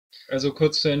Also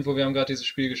kurz zur Info, wir haben gerade dieses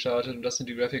Spiel gestartet und das sind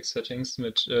die Graphics Settings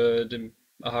mit dem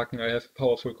Haken I have a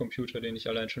powerful computer, den ich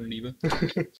allein schon liebe.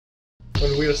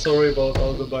 And we are sorry about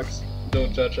all the bugs.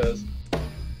 Don't judge us.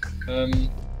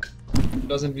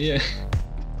 Da sind wir.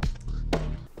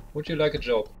 Would you like a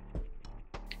job?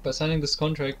 By signing this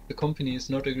contract, the company is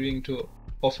not agreeing to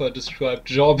offer described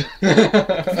job.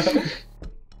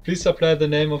 Please supply the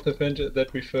name of the friend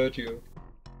that referred you.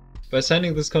 By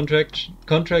signing this contract,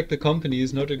 the company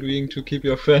is not agreeing to keep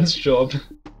your friend's job.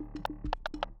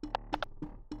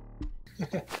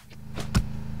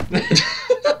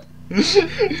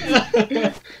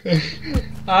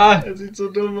 Er sieht so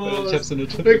dumm aus. Ich hab so eine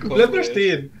Triple Bleib da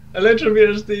stehen. Allein schon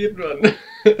wieder stehen, Mann.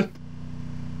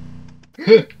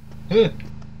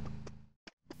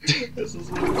 Das ist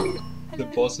so gut. The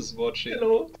boss is watching.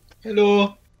 Hallo?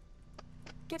 Hello.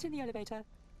 Get in the elevator.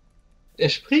 Er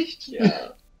spricht?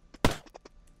 Ja.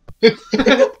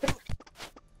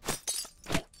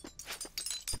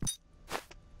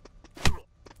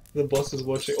 The boss is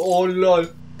watching. Oh lol.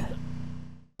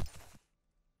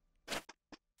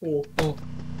 Oh. Oh.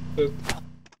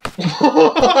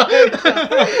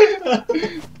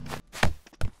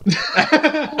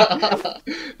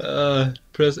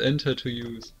 Press enter to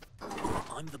use.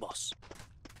 I'm the boss.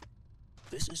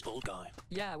 This is old guy.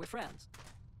 Yeah, we're friends.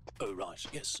 Oh right,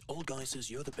 yes, old guy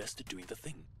says you're the best at doing the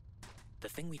thing. The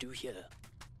thing we do here.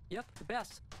 Yep, the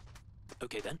best.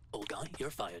 Okay then, old guy,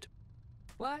 you're fired.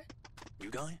 What?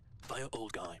 New guy, fire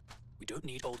old guy. We don't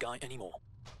need old guy anymore.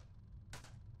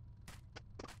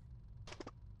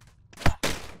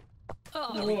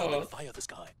 Oh, Hurry up and fire this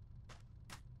guy.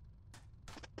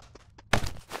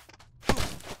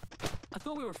 I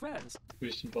thought we were friends. Will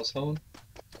ich den Boss hauen?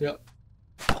 Ja.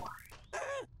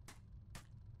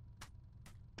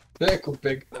 Der kommt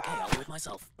weg. Okay, I'll do it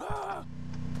myself.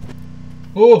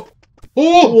 Oh!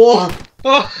 Oh! Boah.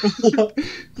 Ah!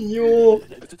 Jo.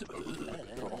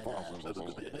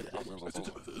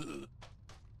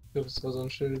 Das war so ein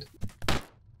Schild.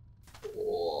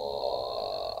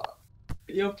 Oh.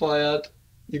 You're fired.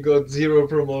 You got 0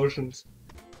 promotions.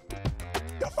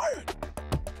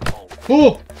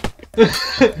 Oh!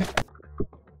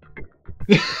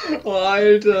 Oh,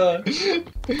 Alter.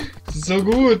 Das ist so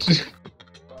gut!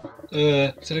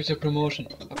 Select a promotion.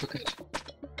 Uppercut.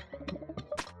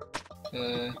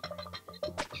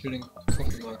 Ich will den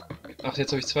Coffee Mug. Ach,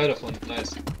 jetzt habe ich 2 davon.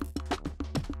 Nice.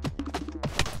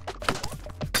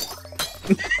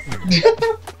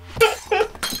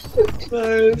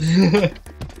 Nice.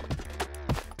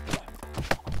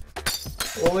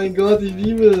 Oh mein Gott, ich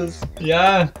liebe es.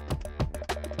 Ja!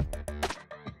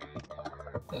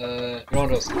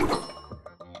 Roundhouse.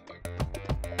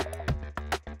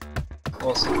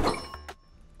 Raus.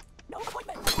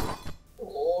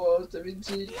 Oh, ist der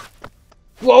winzig.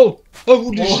 Wow! Oh,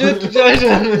 holy Oh. shit!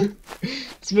 Alter!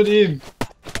 Was ist mit ihm?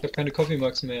 Ich hab keine Coffee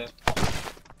Mugs mehr.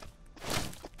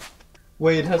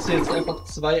 Wait, hast du jetzt einfach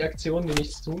 2 Aktionen, die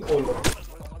nichts tun? Oh Gott.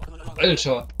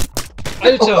 Alter!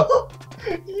 Alter!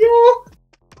 Jo!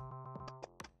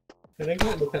 Ja, der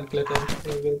kann doch kein Klettern.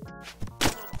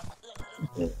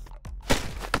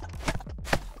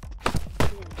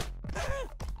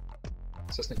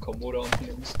 Ist das eine Combo da unten,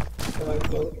 Jungs?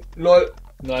 LOL!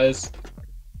 Nice.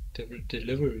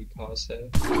 Delivery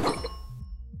Parcel.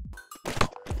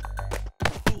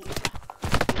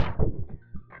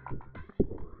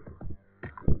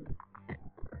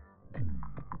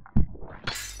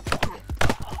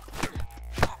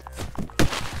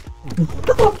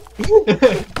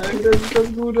 Danke, das sieht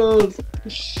ganz gut aus.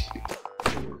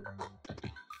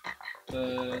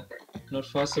 Not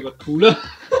faster but cooler.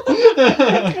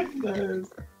 Nice.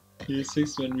 Hier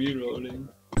 6 when rerolling.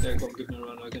 Ja komm, gib mir einen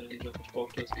Run, okay, ich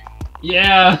brauch das.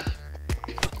 Yeah!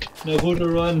 Naruto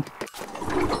Run!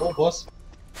 Oh, Boss.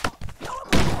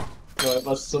 Ja,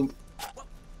 was zum...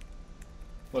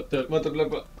 Warte,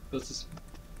 Warte. das ist...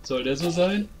 Soll der so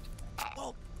sein?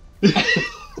 Ich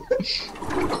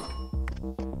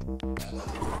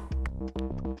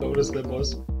glaube, das ist der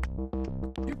Boss.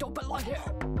 You don't belong here.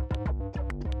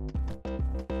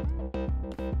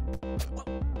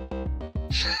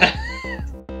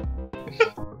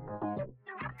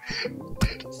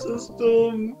 Das ist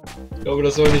dumm. Ich glaube,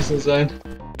 das soll nicht so sein.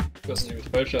 Ich weiß nicht, ob ich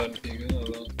falsch ankriege,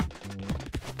 aber...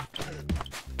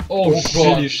 Oh,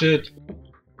 Gott. shit.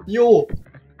 Jo!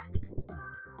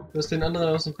 Du hast den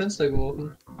anderen aus dem Fenster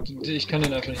geworfen. Ich kann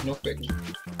den einfach nicht knockbacken.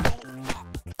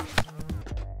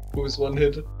 Wo ist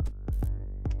One-Hit?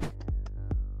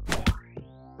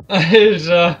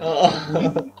 Alter!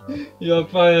 Ah. You're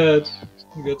fired!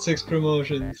 You got 6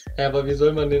 promotions. Ja, aber wie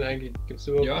soll man den eigentlich... Gibt's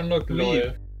überhaupt... You unlocked LOL.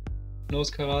 Lee. Knows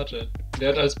Karate. Der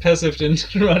hat als Passive den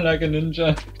Run Like a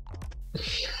Ninja.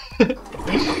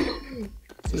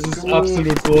 Das ist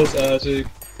absolut großartig.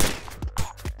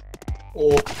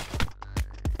 Oh.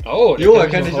 Oh, Jo, er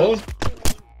mich kann noch nicht hauen.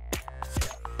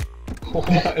 Oh,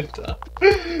 Alter.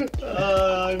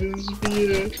 Ah, dieses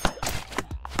Spiel.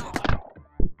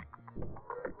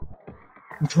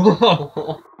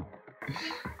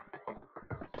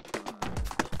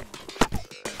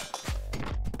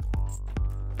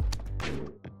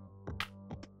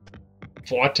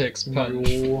 Vortex Punch.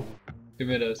 Jo. Gib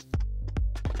mir das.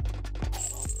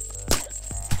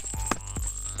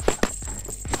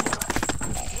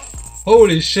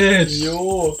 Holy shit!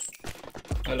 Jo.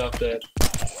 I love that.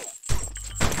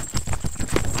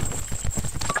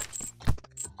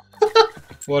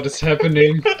 What is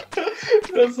happening?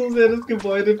 Du hast so sehr das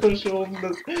Gebäude verschoben,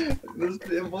 dass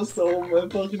der Boss da oben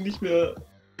einfach nicht mehr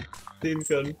sehen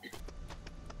kann.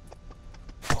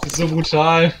 Das ist so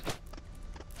brutal.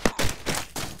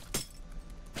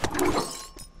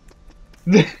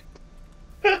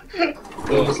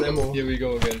 So, das Ammo. Here we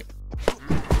go again.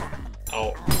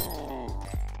 Au.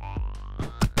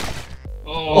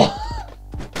 Oh.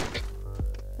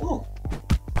 Oh.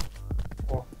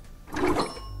 Oh.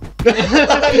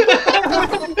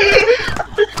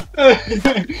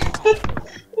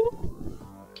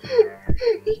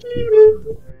 Ich liebe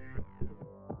es.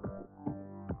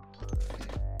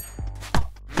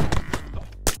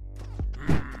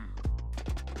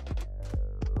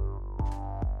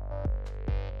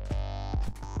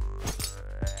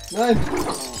 Nein!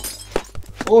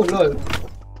 Oh lol.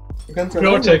 Du kannst ja Pro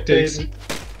auch Tactics. updaten.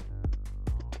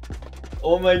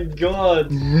 Oh mein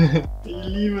Gott! Ich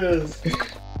liebe es! Das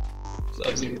ist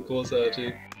absolut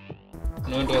großartig.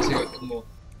 39er Combo.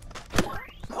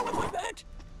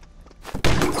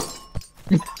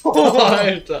 Oh,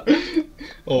 Alter!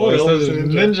 Oh, Oh, ist da das ist ein ein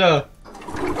Ninja?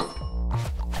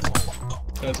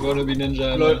 Als Wannabe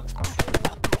Ninja. Lol. Ne?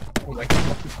 Oh mein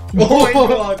Gott! Oh mein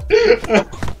Gott!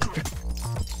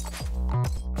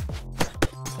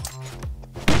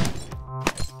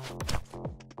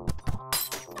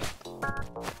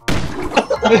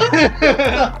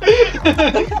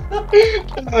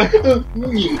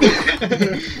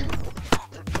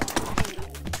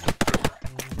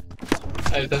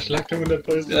 Alter, schlag der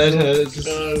 100%. Alter, es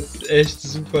Krass. ist echt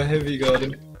super heavy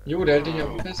gerade. Jo, der hält dich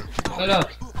aber fest. Alter,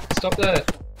 stop that.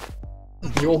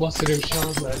 Jo, machst du den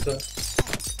Schaden, Alter.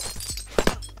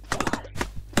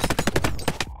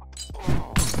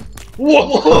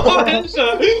 Wow,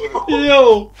 Alter!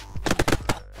 Yo!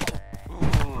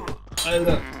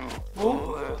 Alter.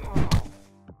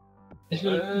 Ich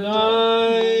will.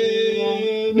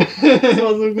 Nein! Das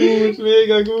war so gut.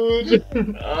 Mega gut!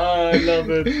 Ah, I love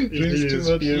it. Ich Drinks liebe too das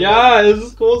much. Spiel. Ja, es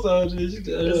ist großartig.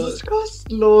 Es ist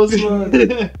kostenlos, Mann.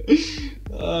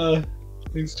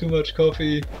 Drinks too much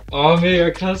coffee. Oh, mega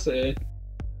krass, ey.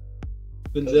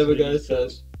 Bin Das sehr liebe ich.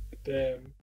 begeistert. Damn.